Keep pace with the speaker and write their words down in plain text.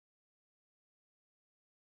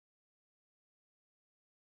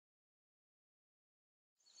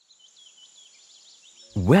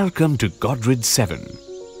Welcome to Godrej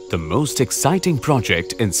Se7, the most exciting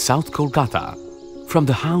project in South Kolkata, from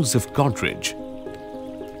the house of Godrej.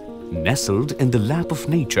 Nestled in the lap of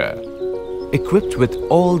nature, equipped with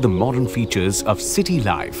all the modern features of city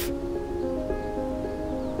life.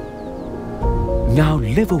 Now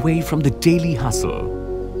live away from the daily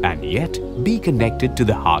hustle and yet be connected to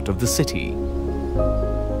the heart of the city.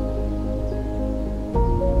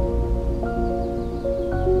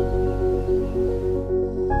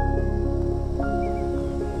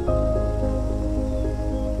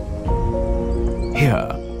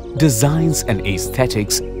 Here, designs and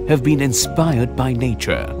aesthetics have been inspired by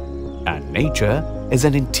nature, and nature is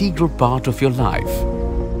an integral part of your life.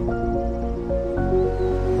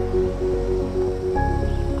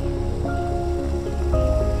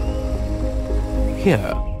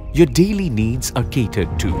 Here, your daily needs are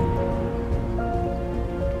catered to,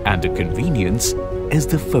 and the convenience is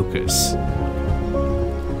the focus.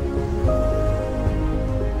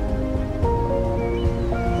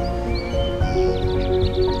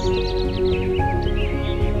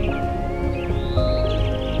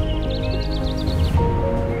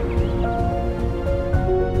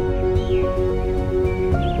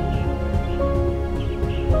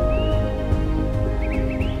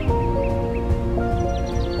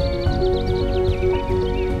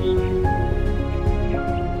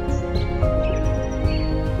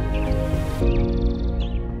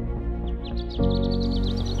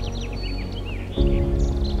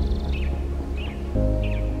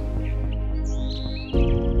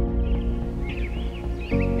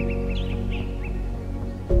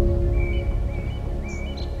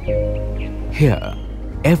 Here,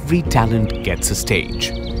 every talent gets a stage.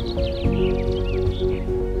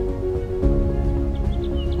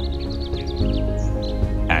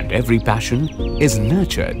 And every passion is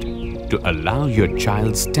nurtured to allow your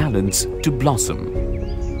child's talents to blossom.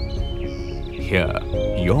 Here,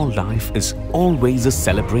 your life is always a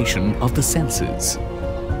celebration of the senses,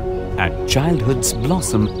 and childhoods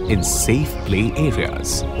blossom in safe play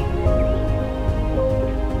areas.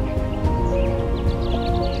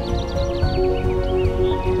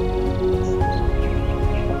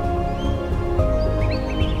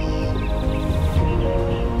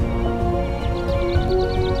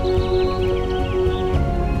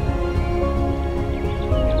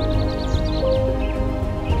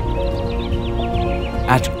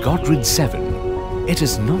 At Godrej Se7, it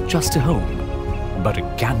is not just a home, but a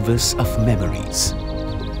canvas of memories.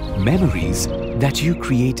 Memories that you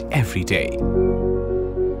create every day.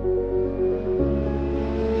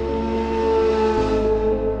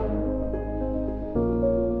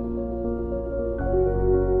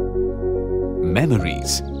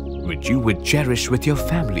 Memories which you would cherish with your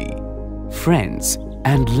family, friends,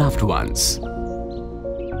 and loved ones.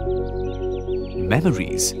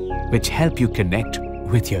 Memories which help you connect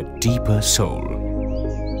with your deeper soul.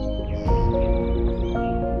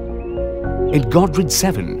 In Godrej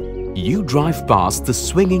Se7, you drive past the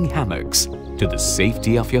swinging hammocks to the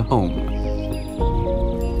safety of your home.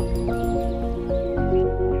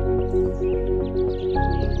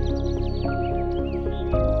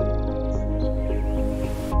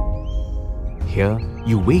 Here,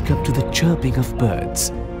 you wake up to the chirping of birds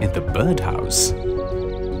in the birdhouse.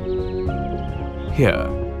 Here,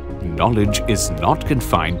 knowledge is not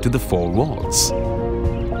confined to the four walls.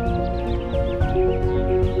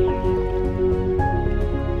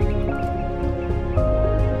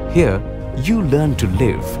 Here, you learn to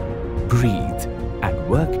live, breathe, and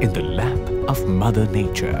work in the lap of Mother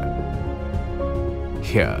Nature.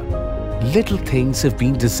 Here, little things have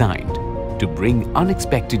been designed to bring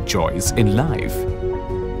unexpected joys in life.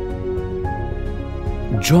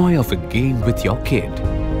 Joy of a game with your kid.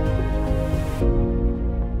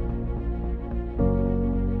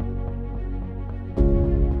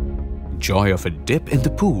 Joy of a dip in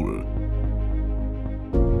the pool.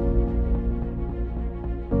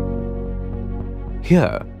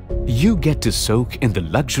 Here, you get to soak in the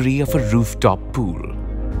luxury of a rooftop pool.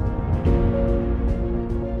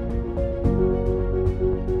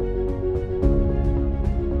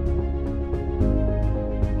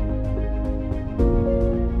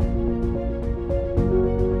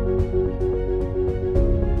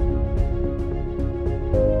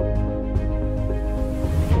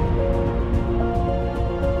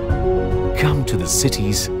 Come to the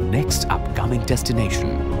city's next upcoming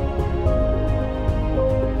destination.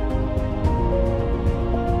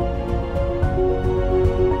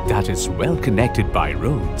 That is well connected by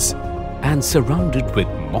roads and surrounded with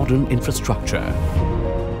modern infrastructure.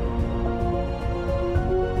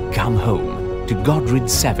 Come home to Godrej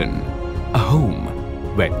Se7, a home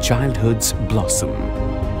where childhoods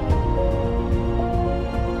blossom.